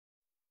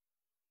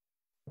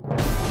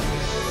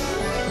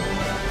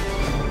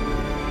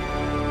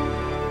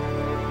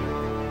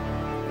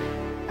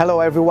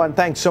Hello, everyone.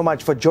 Thanks so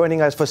much for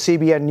joining us for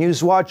CBN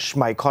Newswatch.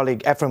 My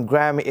colleague Ephraim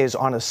Graham is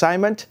on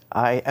assignment.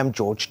 I am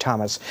George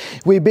Thomas.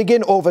 We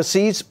begin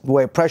overseas,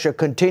 where pressure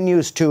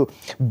continues to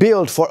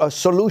build for a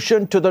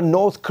solution to the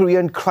North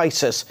Korean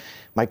crisis.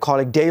 My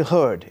colleague Dale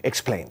Hurd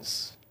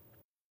explains.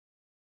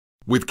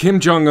 With Kim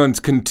Jong-un's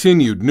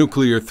continued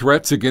nuclear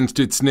threats against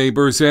its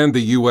neighbors and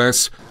the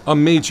U.S., a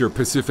major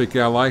Pacific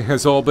ally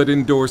has all but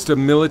endorsed a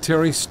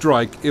military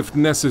strike if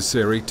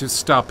necessary to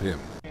stop him.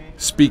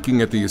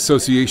 Speaking at the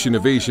Association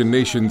of Asian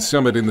Nations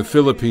Summit in the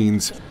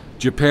Philippines,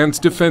 Japan's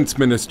defense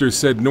minister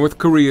said North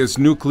Korea's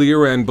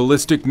nuclear and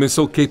ballistic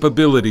missile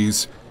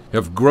capabilities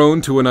have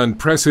grown to an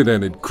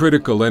unprecedented,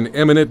 critical, and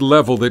eminent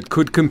level that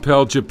could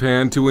compel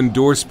Japan to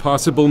endorse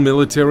possible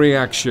military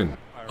action.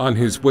 On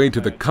his way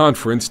to the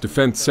conference,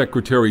 Defense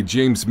Secretary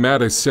James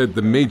Mattis said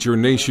the major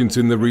nations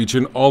in the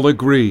region all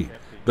agree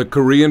the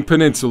Korean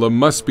Peninsula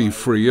must be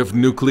free of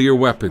nuclear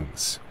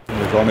weapons.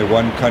 There's only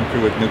one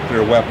country with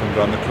nuclear weapons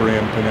on the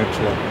Korean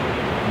Peninsula.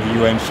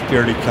 The UN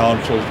Security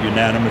Council's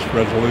unanimous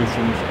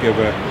resolutions give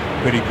a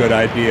pretty good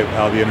idea of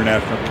how the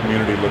international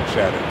community looks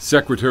at it.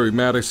 Secretary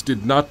Mattis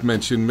did not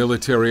mention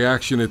military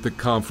action at the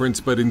conference,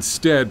 but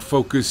instead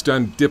focused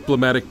on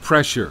diplomatic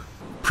pressure.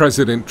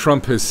 President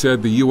Trump has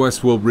said the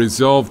U.S. will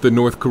resolve the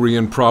North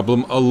Korean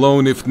problem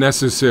alone if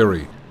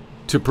necessary,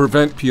 to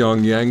prevent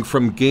Pyongyang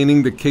from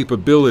gaining the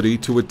capability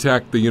to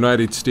attack the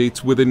United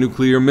States with a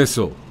nuclear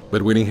missile.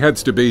 But when he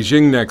heads to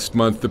Beijing next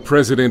month, the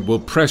president will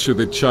pressure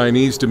the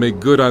Chinese to make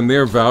good on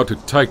their vow to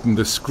tighten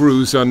the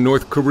screws on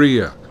North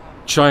Korea.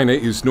 China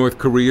is North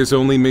Korea's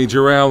only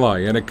major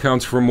ally and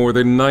accounts for more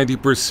than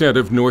 90%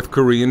 of North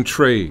Korean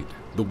trade.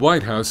 The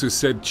White House has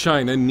said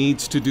China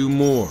needs to do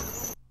more.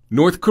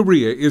 North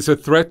Korea is a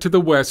threat to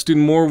the West in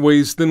more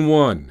ways than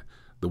one.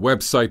 The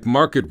website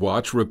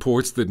MarketWatch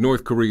reports that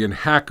North Korean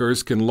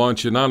hackers can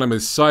launch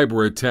anonymous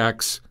cyber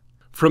attacks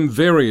from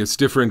various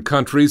different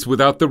countries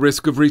without the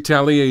risk of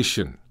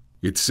retaliation.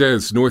 It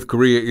says North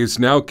Korea is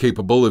now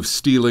capable of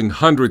stealing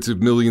hundreds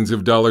of millions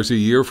of dollars a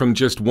year from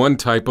just one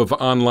type of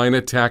online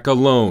attack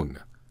alone.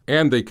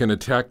 And they can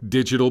attack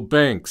digital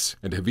banks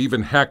and have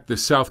even hacked the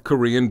South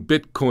Korean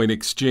Bitcoin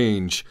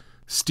exchange,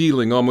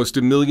 stealing almost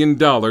 $1 million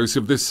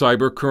of the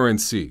cyber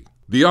currency.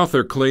 The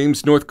author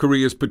claims North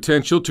Korea's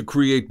potential to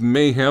create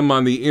mayhem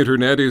on the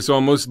internet is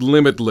almost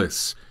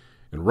limitless.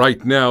 And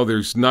right now,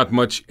 there's not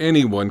much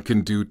anyone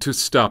can do to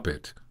stop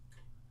it.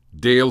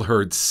 Dale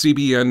Hurd,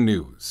 CBN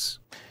News.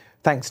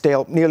 Thanks,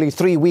 Dale. Nearly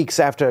 3 weeks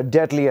after a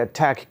deadly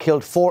attack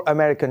killed 4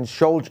 American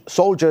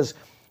soldiers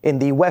in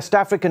the West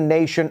African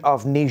nation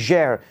of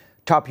Niger,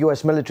 top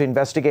U.S. military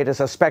investigators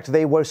suspect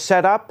they were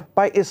set up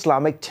by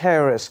Islamic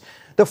terrorists.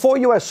 The 4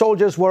 U.S.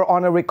 soldiers were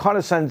on a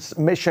reconnaissance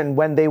mission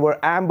when they were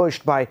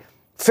ambushed by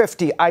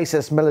 50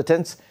 ISIS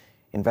militants.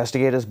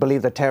 Investigators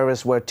believe the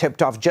terrorists were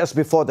tipped off just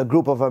before the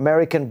group of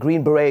American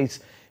Green Berets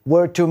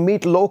were to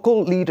meet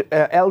local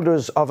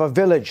elders of a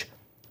village.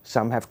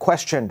 Some have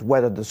questioned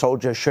whether the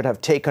soldiers should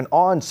have taken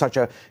on such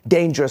a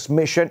dangerous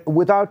mission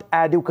without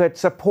adequate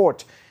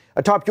support.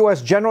 A top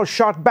U.S. general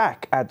shot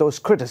back at those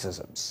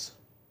criticisms.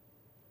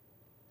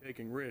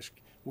 Taking risk.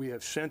 We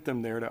have sent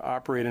them there to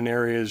operate in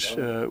areas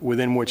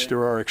within which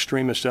there are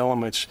extremist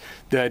elements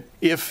that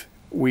if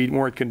we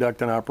weren't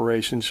conducting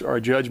operations, our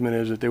judgment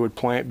is that they would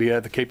be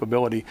at the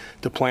capability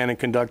to plan and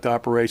conduct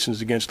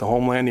operations against the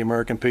homeland, the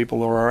American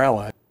people, or our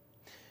allies.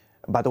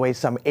 By the way,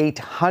 some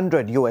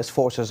 800 U.S.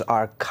 forces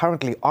are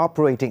currently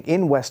operating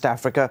in West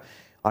Africa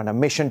on a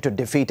mission to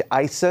defeat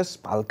ISIS,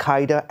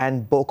 Al-Qaeda,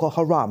 and Boko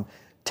Haram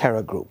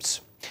terror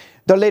groups.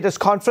 The latest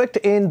conflict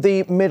in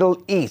the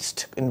Middle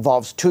East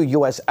involves 2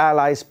 U.S.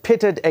 allies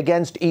pitted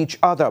against each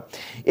other.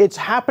 It's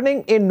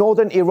happening in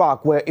northern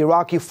Iraq, where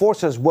Iraqi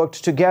forces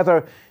worked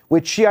together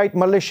with Shiite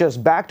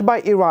militias backed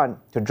by Iran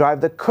to drive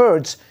the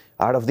Kurds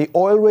out of the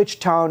oil-rich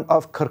town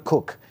of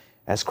Kirkuk.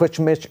 As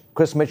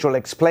Chris Mitchell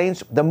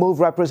explains, the move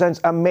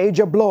represents a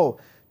major blow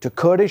to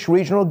Kurdish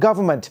regional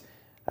government,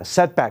 a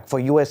setback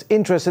for U.S.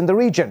 interests in the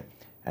region,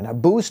 and a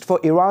boost for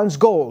Iran's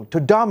goal to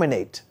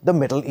dominate the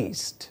Middle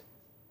East.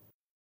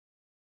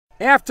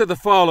 After the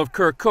fall of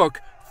Kirkuk,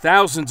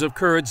 thousands of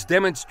Kurds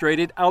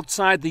demonstrated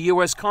outside the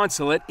U.S.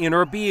 consulate in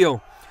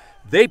Erbil.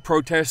 They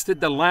protested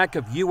the lack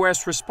of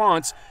U.S.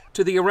 response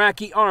to the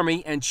Iraqi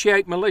army and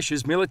Shiite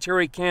militias'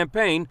 military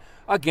campaign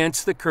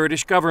against the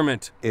Kurdish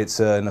government. It's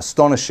an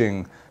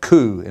astonishing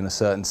coup, in a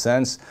certain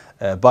sense,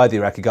 by the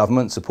Iraqi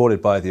government, supported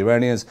by the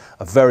Iranians,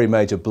 a very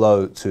major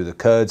blow to the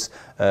Kurds.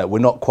 We're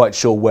not quite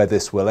sure where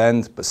this will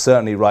end, but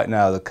certainly right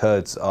now the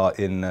Kurds are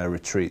in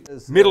retreat.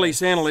 Middle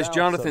East analyst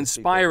Jonathan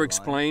Spire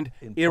explained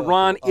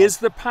Iran is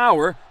the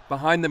power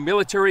behind the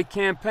military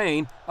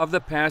campaign of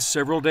the past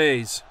several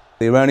days.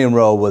 The Iranian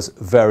role was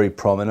very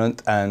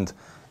prominent and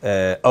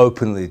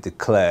openly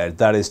declared.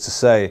 That is to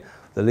say,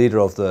 the leader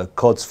of the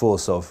Quds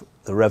Force of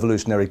the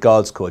Revolutionary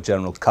Guards Corps,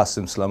 General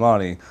Qasem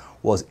Soleimani,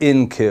 was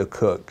in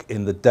Kirkuk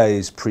in the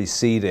days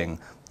preceding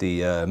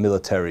the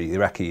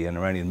Iraqi and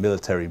Iranian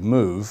military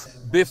move.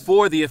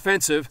 Before the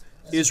offensive,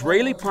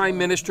 Israeli Prime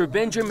Minister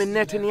Benjamin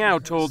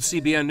Netanyahu told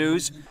CBN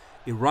News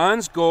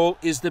Iran's goal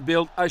is to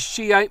build a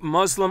Shiite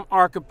Muslim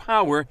arc of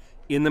power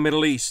in the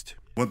Middle East.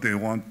 What they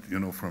want,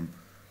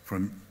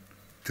 from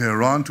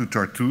Tehran to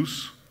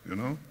Tartus,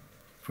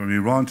 from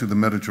Iran to the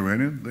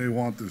Mediterranean, they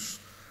want this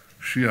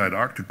Shiite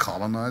arc to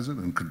colonize it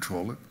and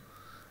control it.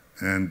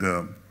 And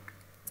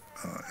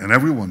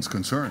everyone's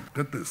concerned.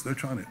 Get this, they're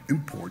trying to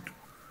import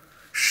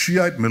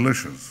Shiite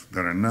militias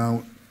that are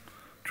now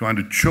trying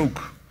to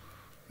choke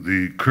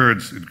the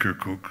Kurds in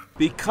Kirkuk.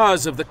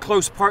 Because of the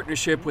close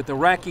partnership with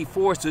Iraqi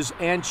forces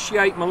and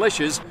Shiite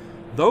militias,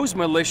 those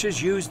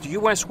militias used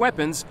U.S.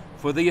 weapons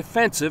for the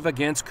offensive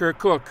against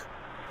Kirkuk.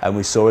 And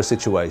we saw a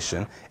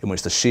situation in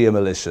which the Shia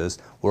militias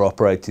were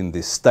operating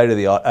the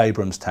state-of-the-art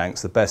Abrams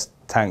tanks, the best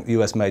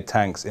US-made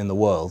tanks in the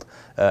world,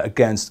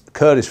 against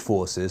Kurdish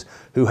forces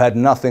who had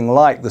nothing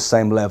like the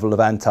same level of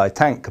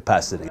anti-tank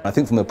capacity. I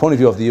think from the point of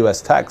view of the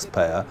US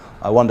taxpayer,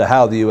 I wonder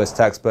how the US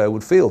taxpayer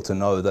would feel to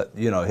know that,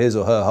 his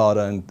or her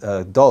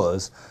hard-earned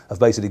dollars have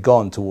basically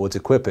gone towards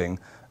equipping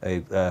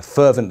a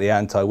fervently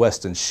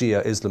anti-Western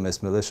Shia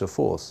Islamist militia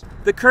force.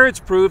 The Kurds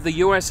proved the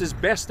U.S.'s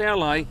best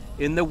ally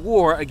in the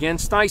war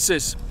against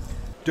ISIS.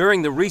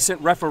 During the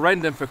recent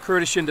referendum for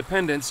Kurdish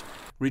independence,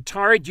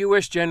 retired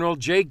U.S. General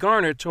Jay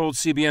Garner told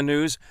CBN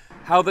News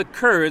how the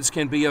Kurds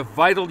can be a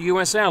vital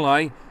U.S.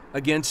 ally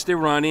against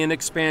Iranian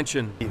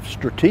expansion.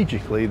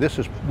 Strategically, this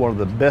is one of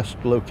the best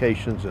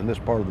locations in this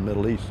part of the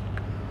Middle East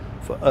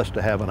for us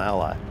to have an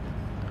ally.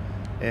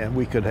 And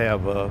we could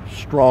have a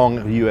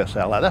strong U.S.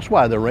 ally. That's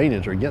why the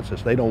Iranians are against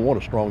us. They don't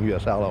want a strong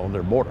U.S. ally on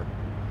their border,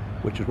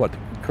 which is what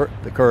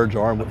the Kurds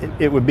are.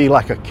 It would be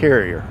like a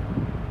carrier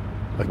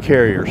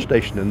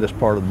stationed in this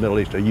part of the Middle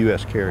East, a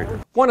U.S. carrier.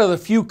 One of the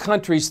few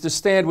countries to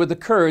stand with the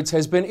Kurds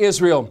has been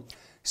Israel.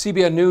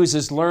 CBN News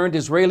has learned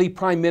Israeli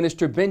Prime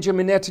Minister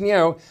Benjamin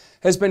Netanyahu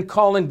has been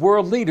calling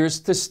world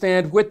leaders to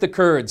stand with the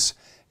Kurds.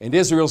 And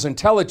Israel's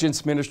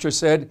intelligence minister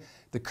said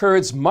the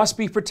Kurds must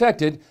be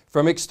protected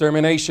from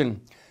extermination.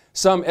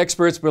 Some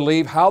experts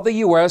believe how the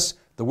U.S.,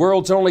 the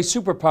world's only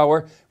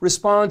superpower,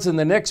 responds in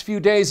the next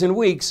few days and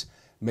weeks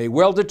may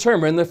well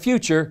determine the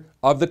future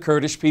of the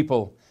Kurdish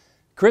people.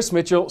 Chris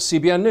Mitchell,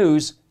 CBN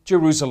News,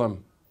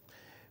 Jerusalem.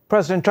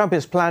 President Trump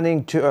is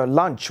planning to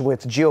lunch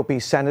with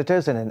GOP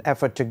senators in an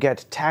effort to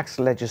get tax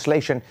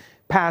legislation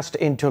passed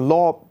into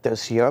law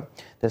this year.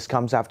 This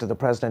comes after the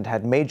president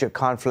had major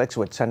conflicts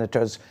with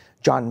Senators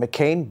John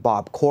McCain,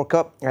 Bob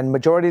Corker, and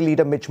Majority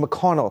Leader Mitch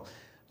McConnell.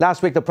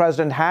 Last week, the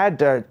president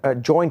had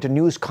joined a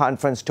news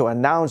conference to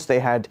announce they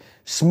had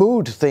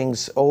smoothed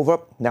things over.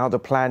 Now the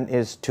plan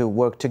is to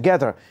work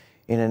together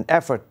in an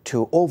effort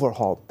to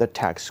overhaul the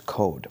tax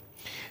code.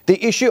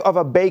 The issue of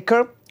a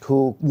baker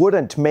who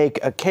wouldn't make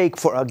a cake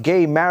for a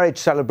gay marriage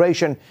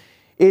celebration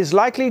is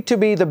likely to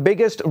be the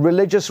biggest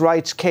religious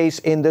rights case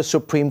in the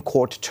Supreme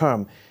Court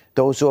term.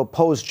 Those who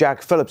oppose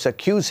Jack Phillips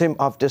accuse him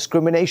of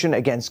discrimination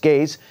against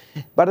gays.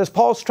 But as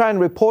Paul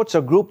Strand reports,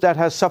 a group that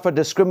has suffered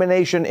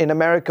discrimination in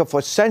America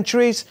for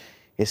centuries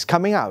is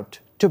coming out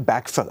to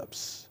back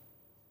Phillips.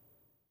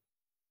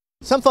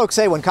 Some folks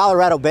say when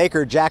Colorado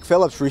baker Jack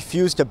Phillips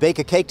refused to bake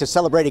a cake to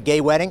celebrate a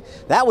gay wedding,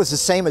 that was the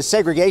same as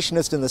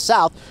segregationists in the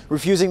South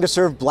refusing to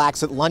serve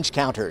blacks at lunch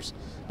counters.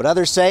 But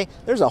others say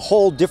there's a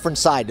whole different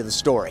side to the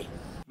story.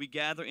 We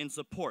gather in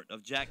support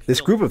of Jack Phillips.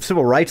 This group of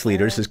civil rights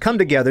leaders has come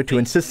together to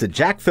insist that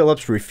Jack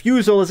Phillips'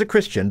 refusal as a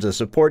Christian to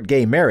support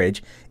gay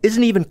marriage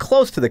isn't even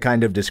close to the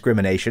kind of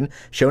discrimination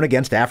shown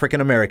against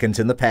African Americans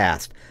in the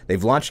past.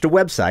 They've launched a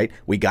website,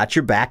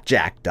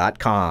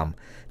 WeGotYourBackJack.com.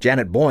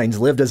 Janet Boynes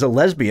lived as a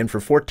lesbian for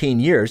 14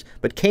 years,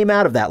 but came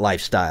out of that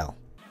lifestyle.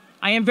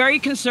 I am very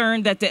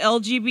concerned that the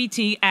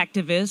LGBT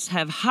activists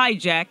have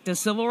hijacked the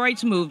civil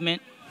rights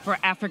movement for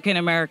African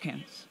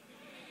Americans.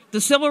 The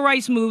civil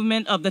rights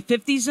movement of the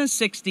 50s and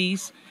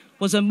 60s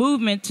was a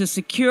movement to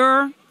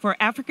secure for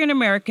African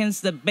Americans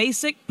the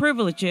basic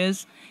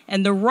privileges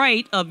and the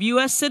right of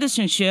U.S.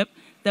 citizenship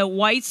that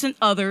whites and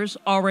others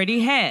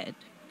already had.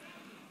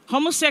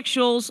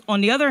 Homosexuals,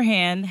 on the other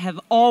hand, have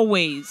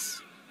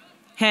always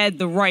had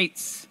the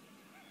rights.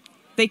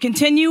 They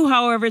continue,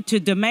 however, to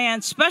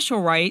demand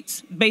special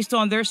rights based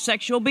on their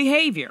sexual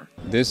behavior.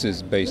 This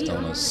is based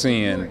on a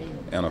sin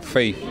and a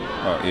faith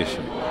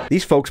issue.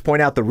 These folks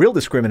point out the real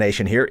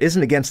discrimination here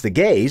isn't against the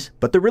gays,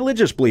 but the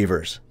religious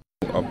believers.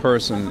 A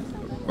person,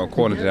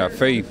 according to their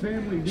faith,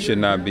 should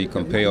not be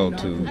compelled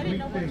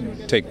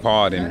to take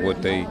part in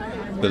what they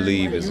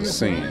believe is a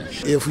sin.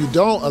 If you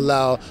don't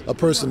allow a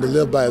person to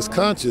live by his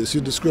conscience,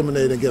 you're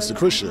discriminating against a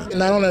Christian.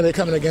 Not only are they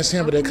coming against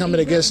him, but they're coming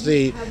against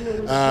the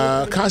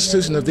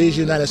Constitution of these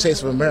United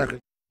States of America.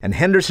 And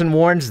Henderson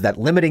warns that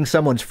limiting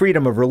someone's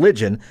freedom of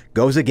religion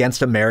goes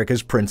against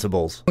America's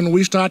principles. When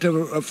we start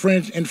to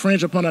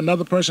infringe upon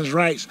another person's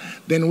rights,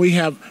 then we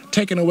have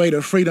taken away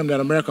the freedom that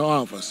America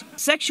offers.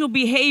 Sexual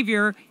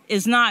behavior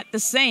is not the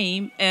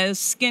same as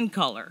skin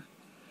color.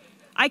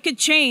 I could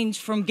change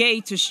from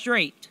gay to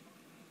straight,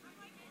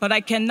 but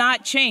I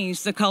cannot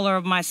change the color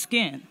of my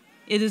skin.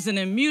 It is an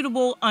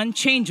immutable,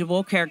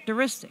 unchangeable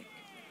characteristic.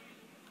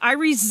 I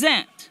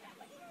resent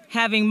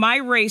having my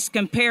race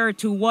compared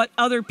to what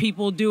other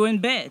people do in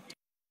bed.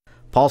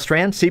 Paul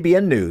Strand,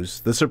 CBN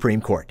News, the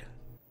Supreme Court.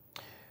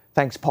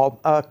 Thanks, Paul.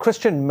 A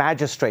Christian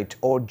magistrate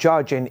or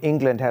judge in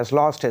England has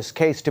lost his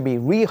case to be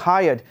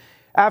rehired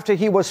after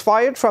he was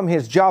fired from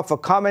his job for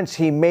comments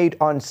he made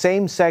on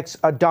same-sex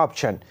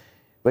adoption.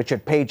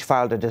 Richard Page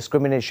filed a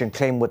discrimination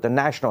claim with the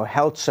National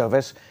Health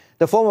Service.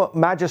 The former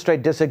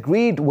magistrate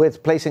disagreed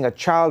with placing a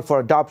child for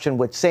adoption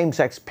with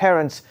same-sex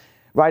parents,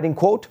 writing,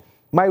 quote,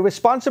 "My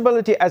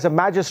responsibility as a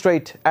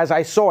magistrate, as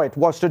I saw it,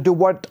 was to do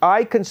what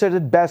I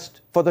considered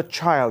best for the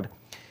child."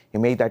 He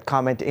made that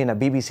comment in a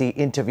BBC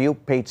interview.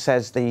 Page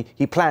says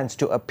he plans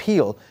to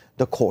appeal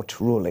the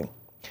court ruling.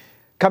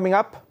 Coming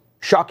up,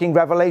 shocking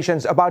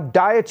revelations about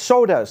diet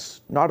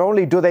sodas. Not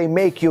only do they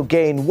make you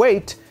gain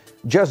weight,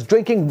 just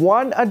drinking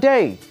one a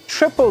day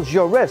triples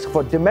your risk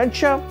for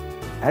dementia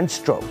and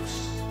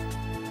strokes.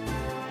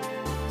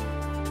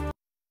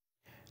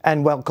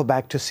 And welcome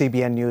back to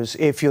CBN News.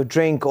 If you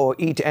drink or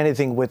eat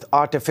anything with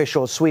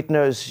artificial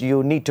sweeteners,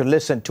 you need to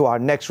listen to our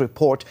next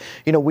report.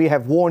 You know, we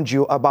have warned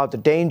you about the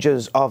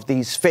dangers of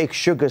these fake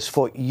sugars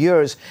for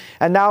years.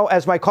 And now,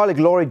 as my colleague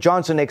Laurie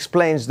Johnson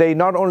explains, they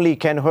not only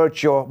can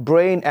hurt your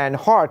brain and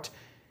heart,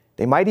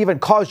 they might even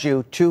cause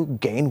you to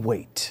gain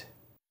weight.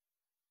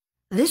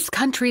 This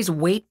country's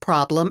weight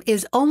problem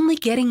is only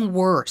getting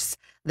worse.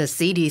 The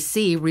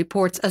CDC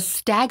reports a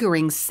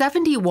staggering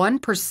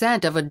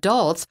 71% of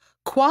adults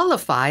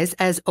qualifies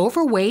as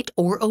overweight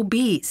or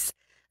obese.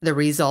 The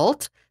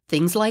result?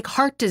 Things like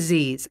heart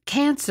disease,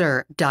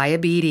 cancer,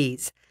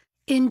 diabetes.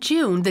 In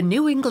June, the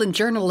New England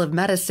Journal of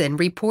Medicine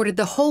reported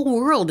the whole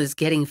world is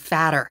getting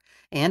fatter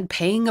and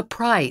paying a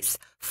price.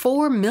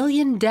 4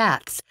 million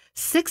deaths,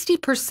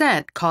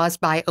 60%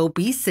 caused by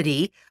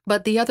obesity,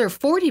 but the other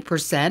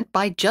 40%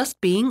 by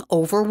just being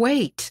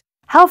overweight.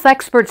 Health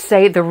experts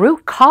say the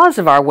root cause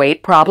of our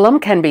weight problem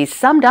can be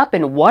summed up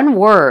in one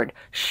word: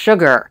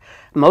 sugar.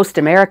 Most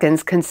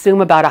Americans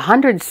consume about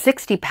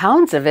 160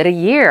 pounds of it a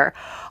year.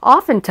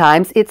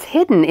 Oftentimes, it's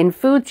hidden in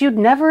foods you'd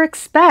never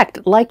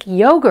expect, like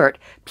yogurt,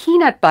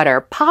 peanut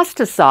butter,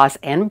 pasta sauce,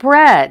 and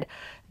bread.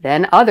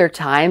 Then other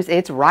times,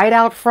 it's right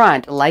out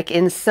front, like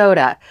in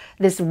soda.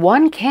 This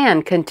one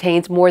can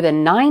contains more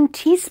than 9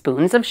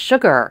 teaspoons of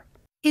sugar.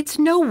 It's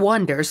no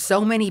wonder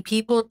so many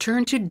people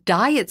turn to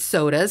diet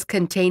sodas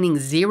containing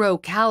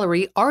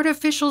zero-calorie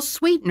artificial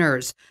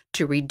sweeteners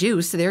to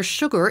reduce their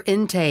sugar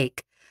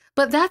intake.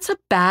 But that's a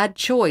bad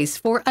choice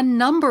for a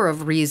number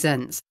of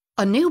reasons.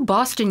 A new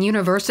Boston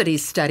University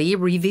study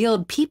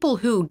revealed people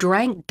who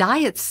drank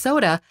diet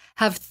soda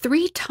have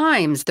 3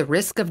 times the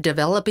risk of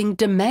developing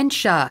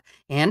dementia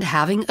and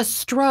having a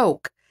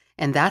stroke.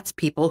 And that's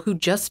people who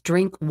just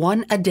drink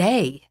one a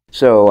day.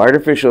 So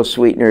artificial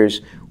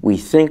sweeteners, we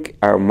think,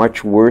 are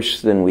much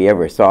worse than we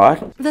ever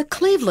thought. The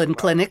Cleveland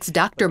Clinic's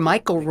Dr.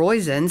 Michael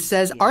Roizen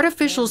says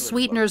artificial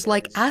sweeteners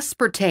like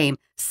aspartame,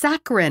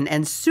 saccharin,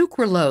 and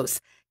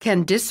sucralose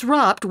can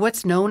disrupt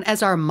what's known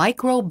as our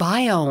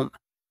microbiome.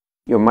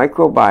 Your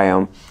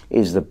microbiome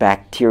is the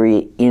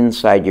bacteria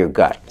inside your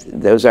gut.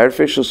 Those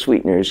artificial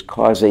sweeteners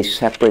cause a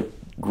separate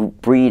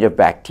breed of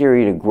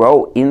bacteria to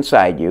grow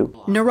inside you.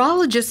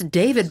 Neurologist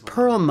David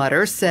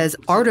Perlmutter says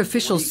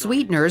artificial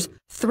sweeteners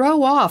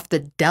throw off the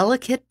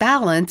delicate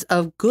balance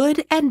of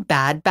good and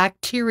bad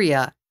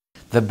bacteria.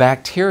 The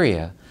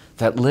bacteria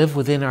that live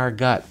within our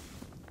gut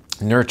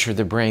nurture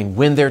the brain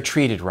when they're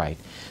treated right.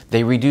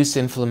 They reduce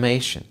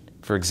inflammation,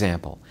 for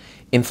example.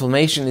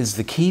 Inflammation is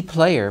the key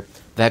player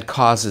that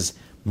causes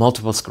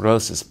multiple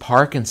sclerosis,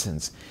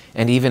 Parkinson's,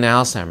 and even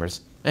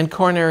Alzheimer's, and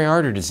coronary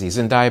artery disease,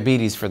 and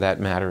diabetes for that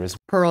matter as well.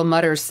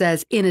 Perlmutter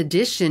says in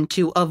addition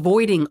to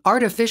avoiding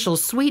artificial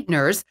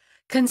sweeteners,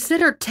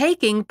 consider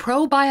taking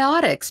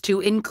probiotics to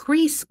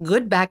increase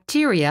good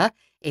bacteria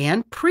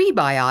and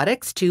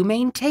prebiotics to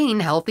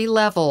maintain healthy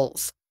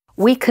levels.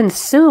 We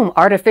consume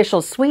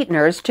artificial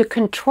sweeteners to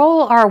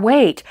control our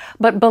weight,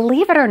 but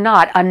believe it or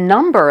not, a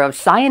number of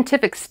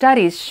scientific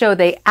studies show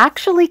they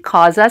actually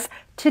cause us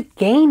to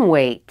gain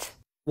weight.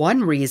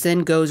 One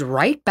reason goes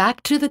right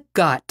back to the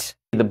gut.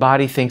 The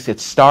body thinks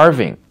it's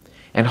starving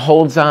and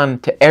holds on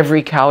to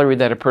every calorie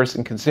that a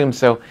person consumes.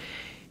 So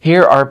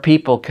here are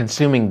people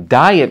consuming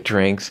diet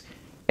drinks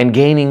and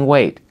gaining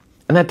weight.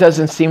 And that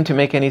doesn't seem to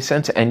make any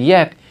sense. And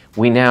yet,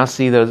 we now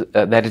see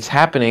that it's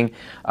happening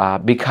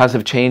because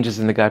of changes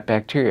in the gut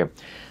bacteria.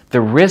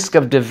 The risk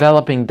of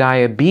developing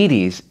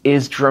diabetes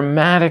is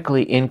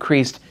dramatically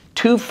increased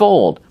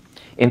twofold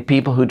in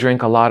people who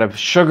drink a lot of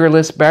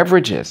sugarless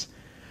beverages.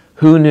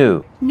 Who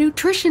knew?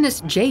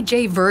 Nutritionist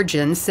J.J.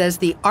 Virgin says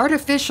the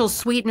artificial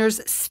sweeteners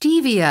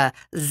stevia,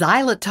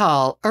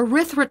 xylitol,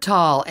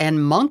 erythritol,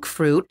 and monk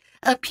fruit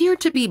appear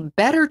to be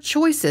better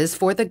choices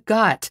for the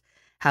gut.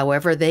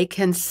 However, they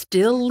can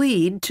still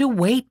lead to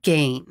weight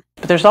gain.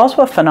 But there's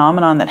also a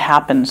phenomenon that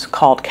happens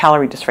called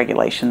calorie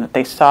dysregulation that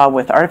they saw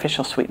with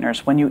artificial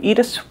sweeteners. When you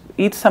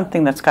eat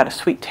something that's got a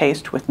sweet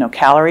taste with no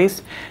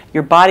calories,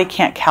 your body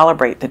can't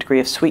calibrate the degree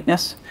of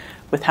sweetness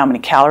with how many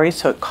calories,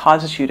 so it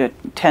causes you to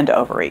tend to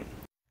overeat.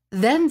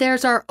 Then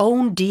there's our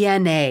own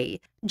DNA.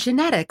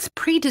 Genetics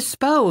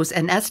predispose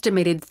an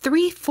estimated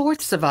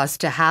 3/4 of us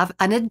to have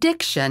an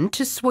addiction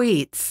to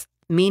sweets,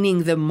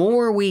 meaning the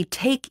more we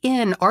take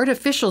in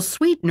artificial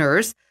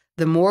sweeteners,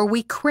 the more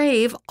we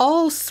crave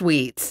all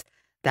sweets.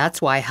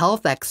 That's why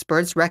health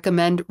experts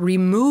recommend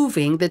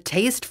removing the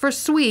taste for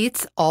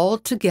sweets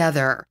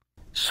altogether.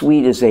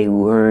 Sweet is a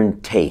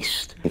learned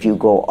taste. If you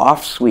go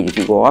off sweet, if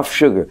you go off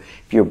sugar,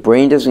 if your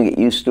brain doesn't get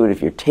used to it,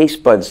 if your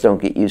taste buds don't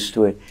get used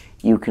to it,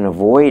 you can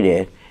avoid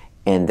it,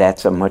 and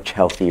that's a much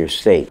healthier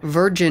state.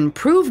 Virgin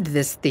proved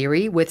this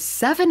theory with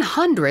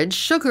 700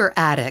 sugar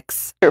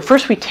addicts.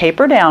 First, we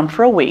taper down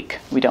for a week.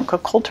 We don't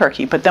cook cold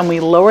turkey, but then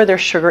we lower their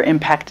sugar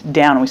impact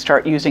down. We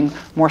start using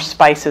more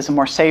spices and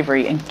more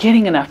savory and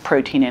getting enough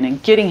protein in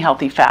and getting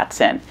healthy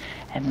fats in.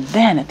 And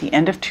then at the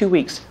end of 2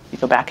 weeks, we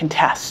go back and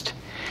test.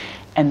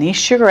 And these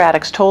sugar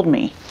addicts told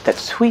me that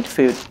sweet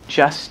food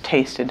just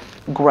tasted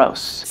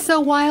gross. So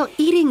while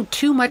eating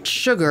too much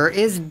sugar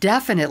is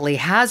definitely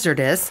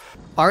hazardous,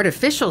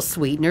 artificial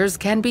sweeteners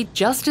can be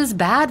just as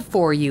bad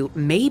for you,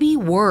 maybe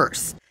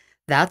worse.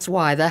 That's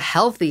why the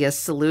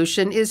healthiest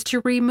solution is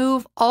to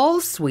remove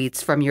all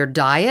sweets from your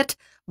diet,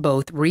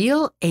 both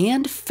real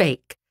and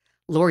fake.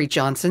 Lori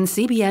Johnson,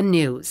 CBN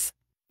News.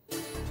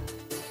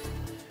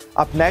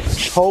 Up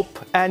next, hope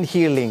and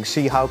healing.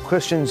 See how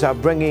Christians are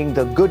bringing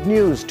the good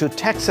news to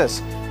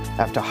Texas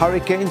after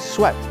hurricanes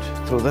swept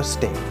through the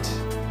state.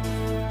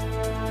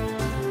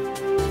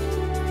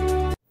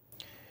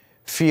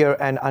 Fear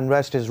and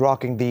unrest is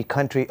rocking the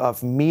country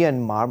of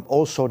Myanmar,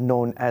 also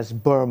known as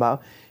Burma,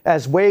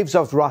 as waves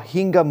of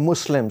Rohingya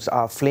Muslims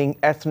are fleeing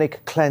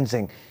ethnic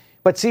cleansing.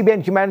 But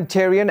CBN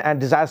Humanitarian and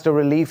Disaster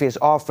Relief is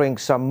offering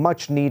some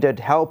much-needed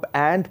help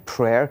and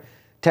prayer.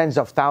 Tens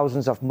of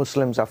thousands of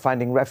Muslims are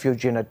finding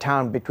refuge in a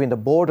town between the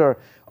border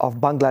of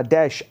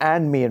Bangladesh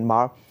and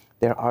Myanmar.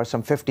 There are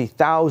some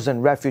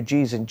 50,000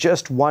 refugees in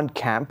just one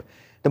camp.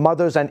 The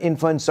mothers and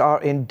infants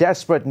are in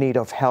desperate need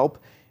of help,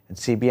 and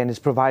CBN is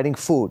providing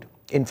food,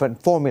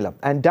 infant formula,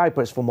 and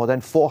diapers for more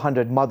than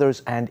 400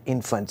 mothers and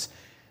infants.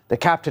 The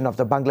captain of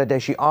the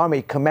Bangladeshi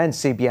army commends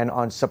CBN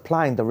on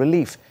supplying the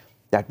relief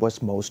that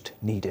was most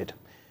needed.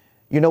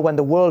 You know, when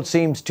the world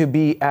seems to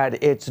be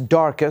at its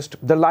darkest,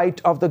 the light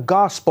of the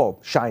gospel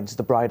shines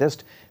the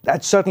brightest.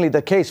 That's certainly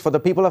the case for the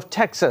people of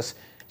Texas.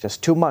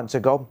 Just 2 months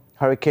ago,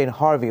 Hurricane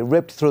Harvey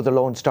ripped through the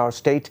Lone Star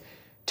State,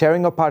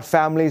 tearing apart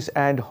families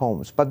and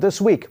homes. But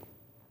this week,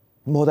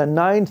 more than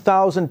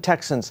 9,000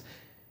 Texans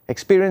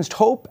experienced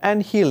hope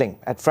and healing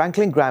at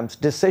Franklin Graham's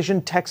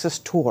Decision Texas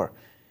tour.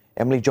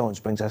 Emily Jones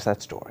brings us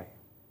that story.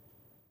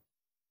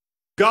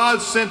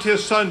 God sent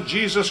his son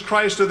Jesus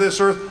Christ to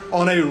this earth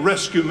on a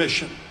rescue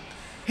mission.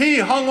 He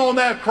hung on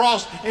that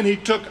cross and he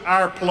took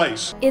our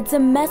place. It's a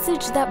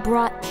message that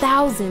brought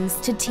thousands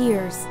to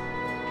tears.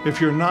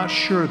 If you're not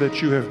sure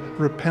that you have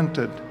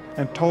repented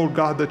and told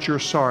God that you're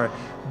sorry,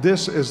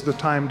 this is the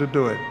time to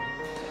do it.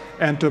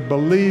 And to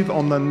believe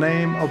on the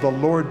name of the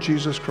Lord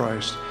Jesus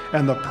Christ.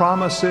 And the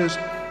promise is,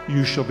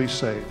 you shall be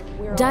saved.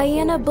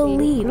 Diana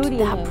believed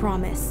that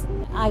promise.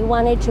 I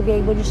wanted to be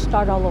able to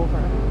start all over.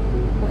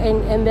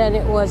 And then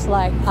it was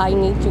like, I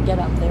need to get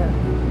up there.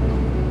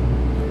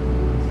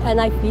 And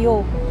I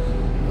feel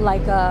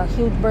like a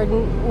huge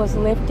burden was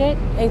lifted.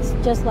 It's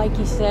just like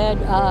he said,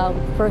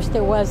 first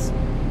it was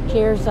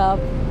tears of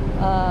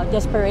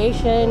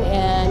desperation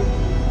and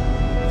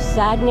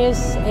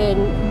sadness,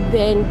 and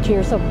then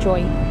tears of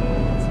joy.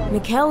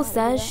 Mikkel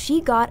says she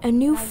got a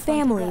new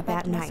family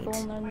that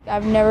night.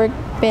 I've never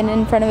been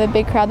in front of a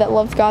big crowd that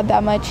loves God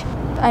that much.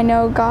 I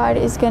know God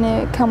is going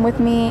to come with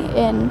me,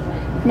 and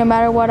no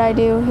matter what I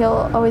do,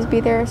 he'll always be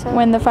there. So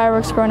when the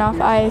fireworks were going off,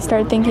 I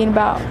started thinking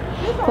about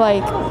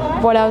like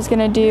what I was going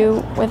to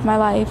do with my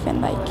life,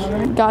 and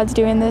like God's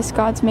doing this,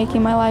 God's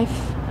making my life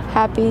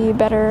happy,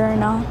 better,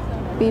 and I'll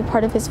be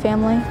part of his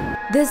family.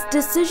 This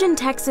Decision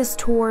Texas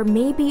tour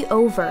may be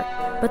over,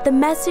 but the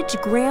message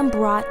Graham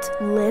brought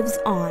lives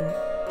on.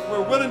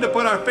 We're willing to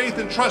put our faith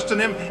and trust in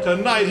him.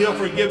 Tonight he'll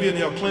forgive you and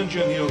he'll cleanse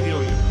you and he'll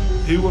heal you.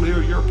 He will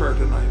hear your prayer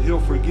tonight. He'll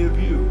forgive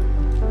you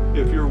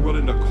if you're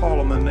willing to call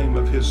on the name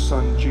of his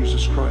son,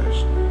 Jesus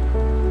Christ.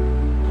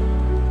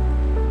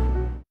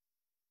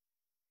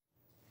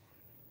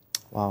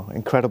 Wow,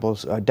 incredible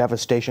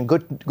devastation.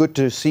 Good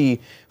to see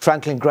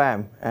Franklin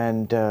Graham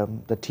and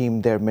the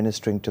team there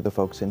ministering to the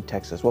folks in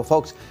Texas. Well,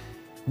 folks,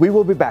 we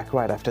will be back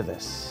right after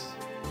this.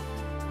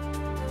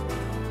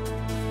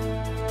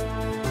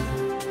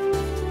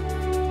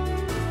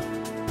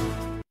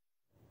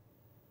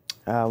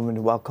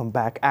 Welcome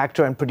back.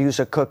 Actor and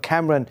producer Kirk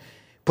Cameron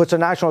puts a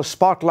national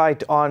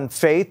spotlight on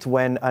faith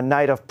when a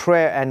night of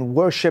prayer and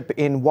worship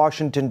in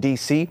Washington,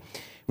 D.C.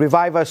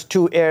 Revive Us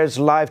 2 airs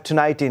live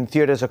tonight in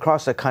theaters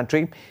across the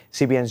country.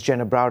 CBN's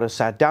Jenna Browder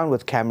sat down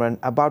with Cameron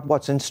about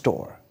what's in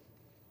store.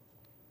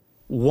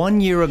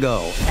 1 year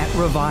ago at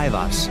Revive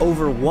Us,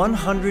 over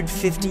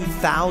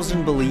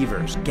 150,000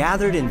 believers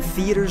gathered in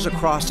theaters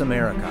across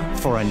America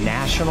for a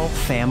national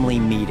family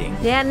meeting.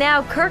 And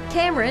now Kirk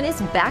Cameron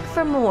is back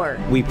for more.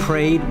 We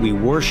prayed, we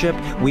worshiped,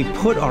 we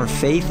put our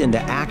faith into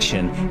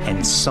action,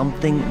 and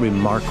something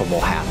remarkable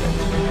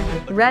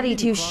happened. ready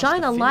to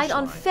shine a light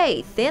on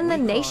faith in the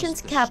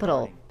nation's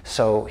capital.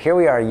 So here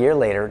we are a year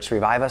later, it's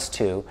Revive Us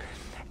 2,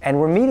 and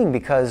we're meeting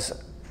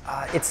because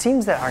it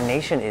seems that our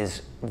nation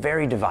is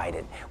very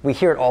divided. We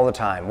hear it all the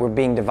time. We're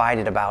being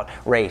divided about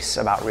race,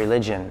 about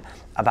religion,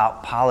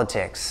 about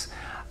politics,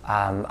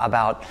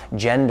 about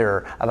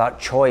gender, about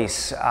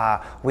choice.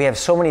 We have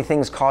so many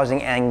things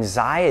causing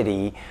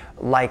anxiety,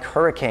 like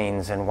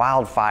hurricanes and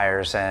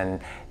wildfires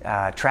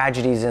and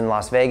tragedies in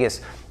Las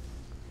Vegas.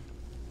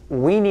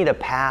 We need a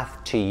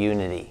path to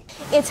unity.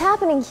 It's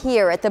happening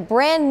here at the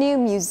brand new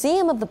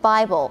Museum of the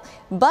Bible,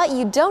 but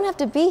you don't have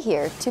to be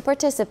here to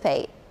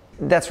participate.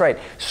 That's right.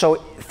 So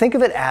think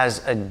of it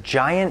as a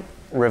giant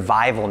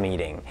revival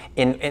meeting.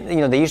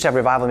 They used to have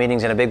revival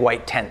meetings in a big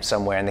white tent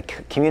somewhere, and the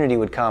community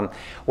would come.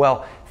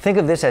 Well, think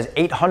of this as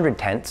 800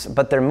 tents,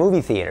 but they're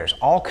movie theaters,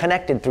 all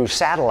connected through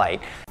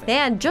satellite.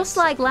 And just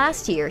like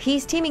last year,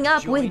 he's teaming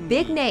up with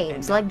big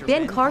names like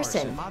Ben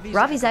Carson,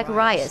 Ravi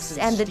Zacharias,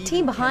 and the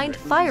team behind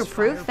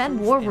Fireproof and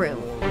War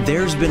Room.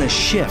 There's been a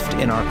shift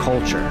in our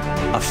culture.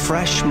 A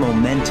fresh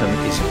momentum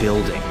is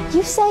building.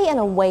 You say an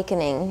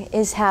awakening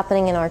is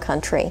happening in our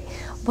country.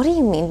 What do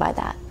you mean by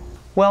that?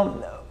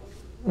 Well,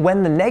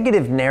 when the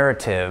negative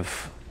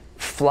narrative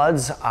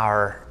floods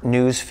our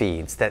news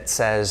feeds that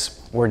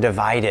says we're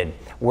divided,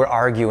 we're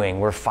arguing,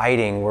 we're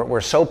fighting,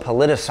 we're so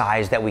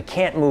politicized that we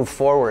can't move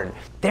forward,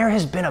 there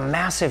has been a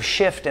massive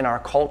shift in our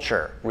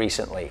culture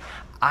recently.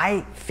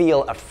 I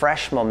feel a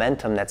fresh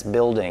momentum that's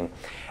building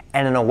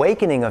and an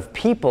awakening of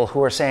people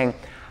who are saying,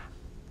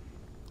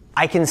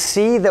 I can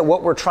see that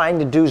what we're trying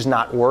to do is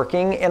not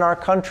working in our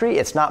country.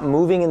 It's not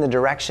moving in the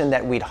direction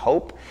that we'd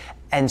hope.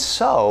 And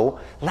so,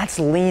 let's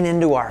lean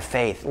into our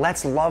faith.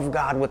 Let's love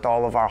God with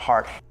all of our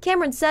heart.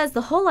 Cameron says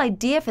the whole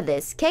idea for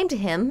this came to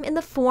him in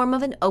the form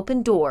of an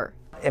open door.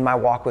 In my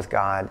walk with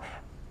God,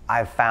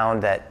 I've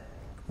found that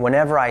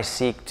whenever I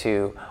seek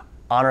to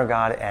honor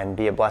God and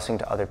be a blessing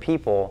to other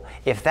people,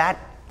 if that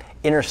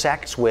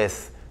intersects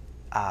with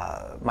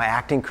my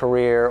acting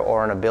career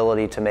or an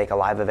ability to make a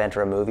live event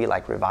or a movie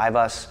like Revive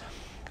Us,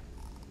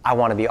 I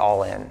want to be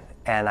all in.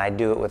 And I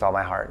do it with all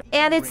my heart.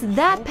 And it's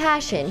that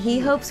passion he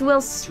hopes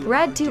will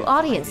spread to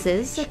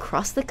audiences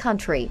across the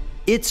country.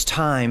 It's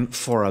time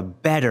for a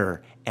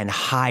better and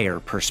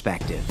higher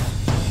perspective.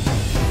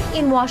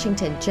 In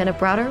Washington, Jenna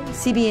Browder,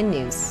 CBN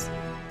News.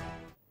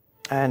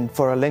 And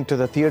for a link to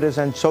the theaters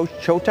and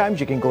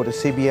showtimes, you can go to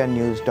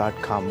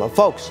cbnnews.com. Well,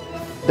 folks,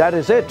 that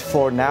is it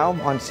for now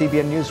on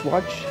CBN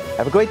Newswatch.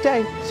 Have a great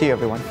day. See you,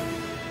 everyone.